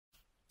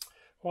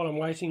while I'm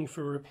waiting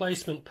for a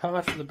replacement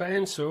part for the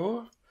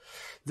bandsaw,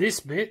 this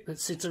bit that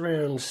sits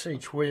around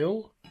each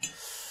wheel,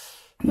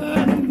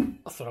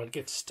 I thought I'd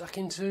get stuck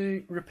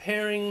into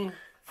repairing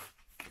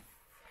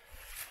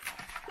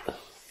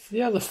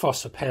the other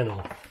Fosa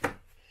panel.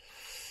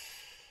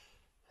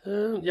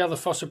 The other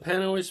Fosa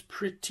panel is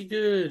pretty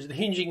good. The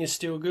hinging is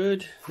still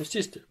good. It's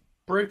just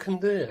broken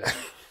there.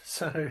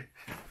 So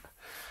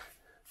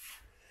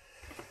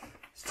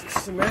it's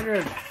just a matter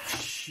of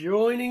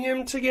joining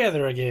them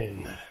together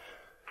again.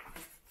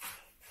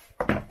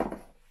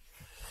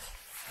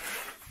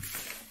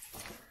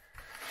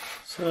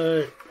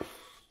 So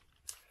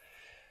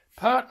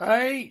part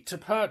A to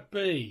part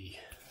B,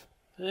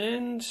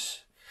 and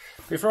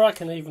before I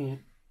can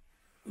even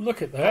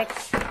look at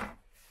that,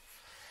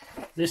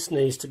 this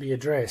needs to be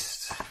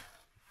addressed.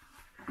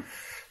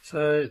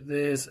 So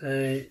there's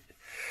the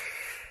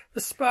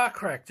spar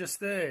crack just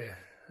there.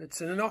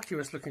 It's an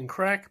innocuous looking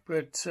crack,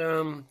 but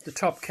the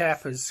top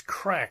cap is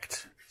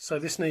cracked, so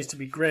this needs to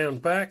be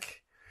ground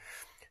back,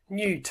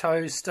 new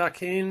toes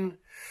stuck in,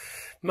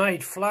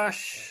 made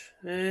flush,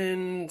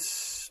 and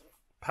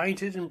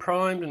painted and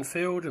primed and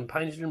filled, and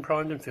painted and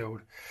primed and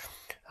filled.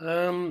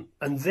 And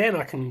then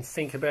I can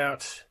think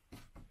about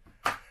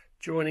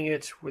joining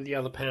it with the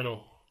other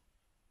panel.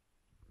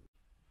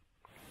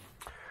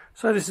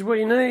 So this is what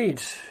you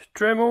need: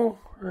 Dremel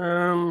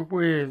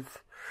with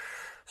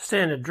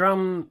standard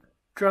drum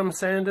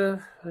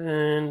sander,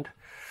 and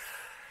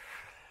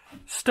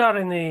start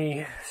in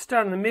the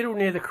middle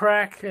near the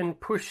crack and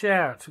push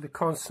out with a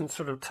constant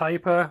sort of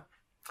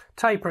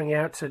tapering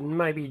out to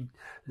maybe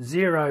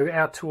 0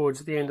 out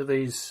towards the end of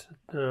these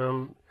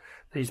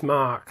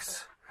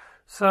marks.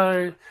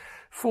 So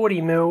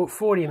 40 mil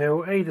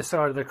either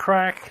side of the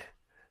crack,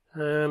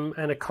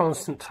 and a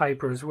constant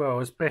taper as well,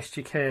 as best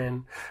you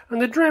can.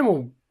 And the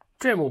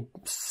Dremel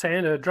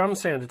sander, drum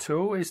sander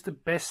tool is the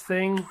best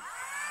thing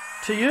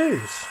to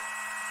use.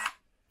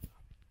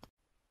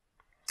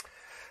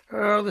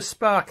 The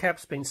spar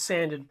cap's been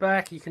sanded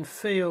back. You can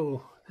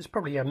feel there's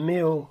probably a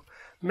mil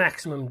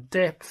maximum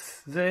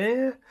depth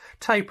there,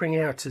 tapering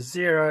out to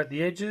 0 at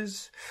the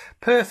edges.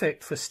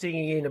 Perfect for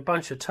sticking in a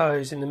bunch of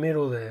toes in the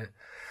middle there.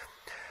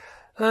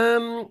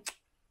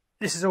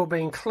 This has all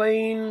been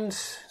cleaned,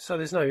 so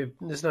there's no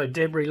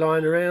debris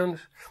lying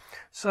around.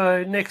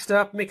 So next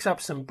up, mix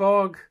up some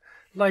bog,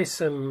 lay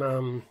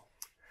some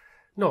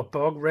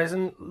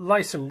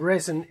lay some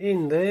resin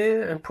in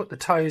there and put the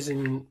toes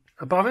in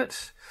above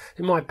it.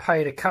 It might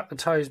pay to cut the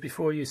toes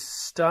before you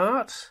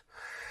start.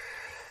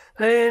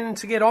 And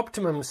to get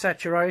optimum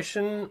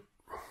saturation,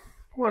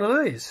 one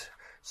of these.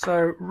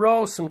 So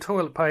roll some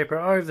toilet paper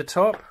over the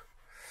top,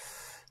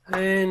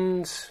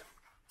 and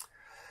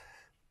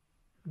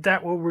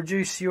that will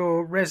reduce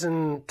your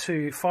resin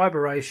to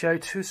fibre ratio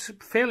to a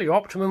fairly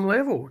optimum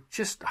level.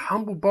 Just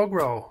humble bog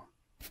roll.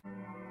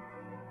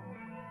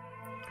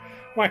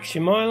 Wax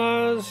your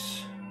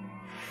mylars,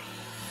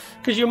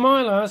 because your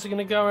mylars are going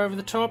to go over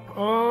the top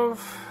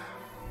of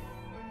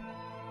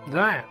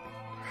that,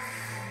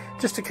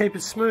 just to keep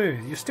it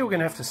smooth. You're still going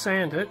to have to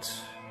sand it.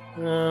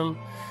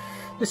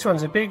 This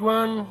one's a big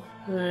one,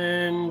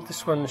 and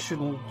this one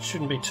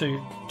shouldn't be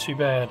too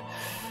bad.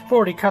 I've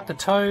already cut the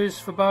toes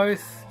for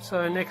both,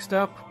 so next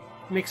up,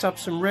 mix up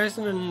some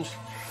resin, and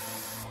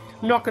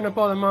I'm not going to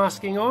bother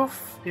masking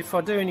off. If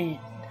I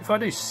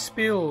do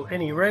spill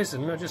any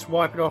resin, I just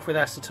wipe it off with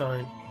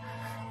acetone.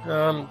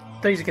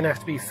 These are going to have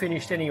to be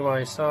finished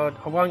anyway, so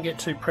I won't get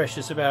too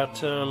precious about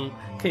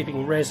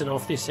keeping resin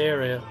off this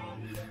area.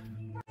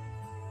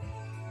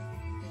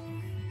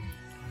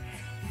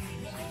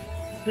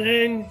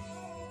 And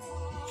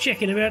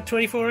check in about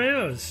 24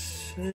 hours.